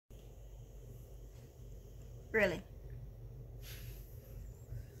Really.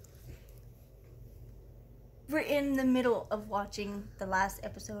 We're in the middle of watching the last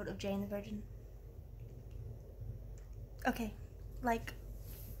episode of Jane the Virgin. Okay, like,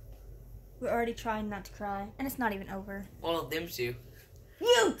 we're already trying not to cry, and it's not even over. Well, them two.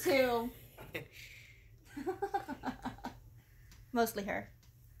 You two! Mostly her.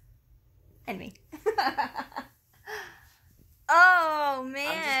 And me. Oh, man,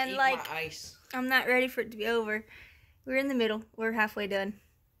 I'm just like, my ice. I'm not ready for it to be over. We're in the middle. We're halfway done.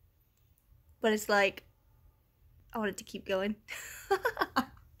 But it's like, I want it to keep going.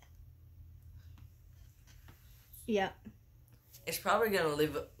 Yeah. It's probably gonna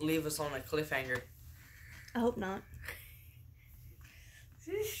leave us on a cliffhanger. I hope not.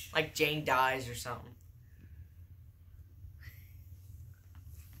 Like Jane dies or something.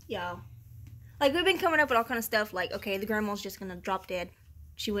 Yeah. Like, we've been coming up with all kind of stuff. Like, okay, the grandma's just gonna drop dead.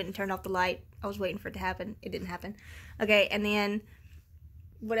 She went and turned off the light. I was waiting for it to happen. It didn't happen. Okay, and then,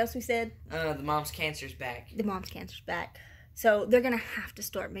 what else we said? The mom's cancer's back. The mom's cancer's back. So, they're gonna have to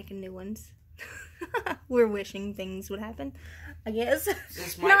start making new ones. We're wishing things would happen, I guess.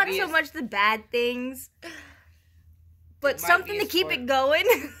 Not so much the bad things, but something to keep it going.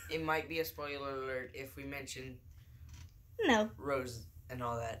 It might be a spoiler alert if we mention No. Rose and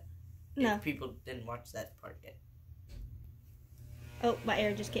all that. No. If people didn't watch that part yet. Oh, my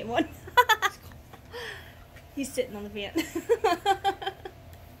air just came on. He's sitting on the vent.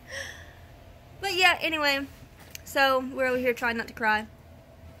 But yeah, anyway. So, we're over here trying not to cry.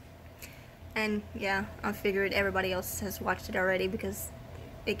 And yeah, I figured everybody else has watched it already because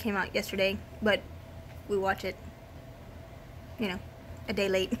it came out yesterday. But we watch it, you know, a day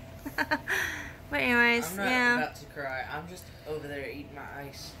late. But anyways, I'm not about to cry. I'm just over there eating my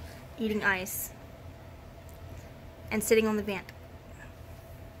ice. Eating ice. And sitting on the vent.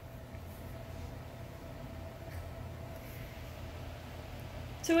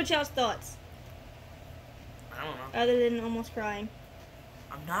 So what's y'all's thoughts? I don't know. Other than almost crying.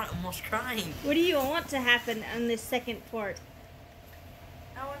 I'm not almost crying. What do you want to happen on this second part?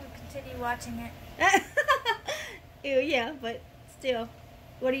 I want to continue watching it. Ew, yeah, but still.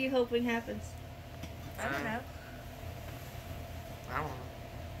 What are you hoping happens? I don't know. I don't know.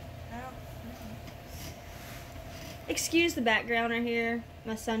 Excuse the background right here.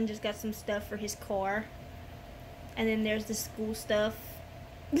 My son just got some stuff for his car. And then there's the school stuff.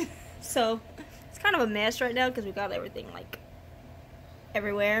 So, it's kind of a mess right now because we got everything, like,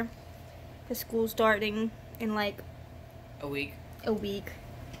 everywhere. The school's starting in, like, A week.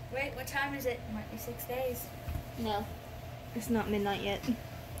 Wait, what time is it? It might be 6 days. No. It's not midnight yet.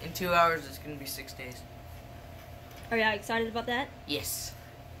 In 2 hours, it's going to be 6 days. Are y'all excited about that? Yes.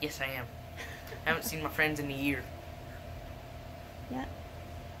 Yes, I am. I haven't seen my friends in a year. Yeah.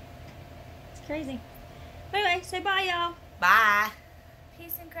 It's crazy. Anyway, say bye, y'all. Bye.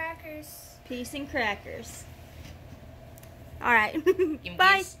 Peace and crackers. Peace and crackers. All right. Give me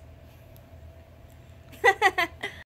Bye. kiss.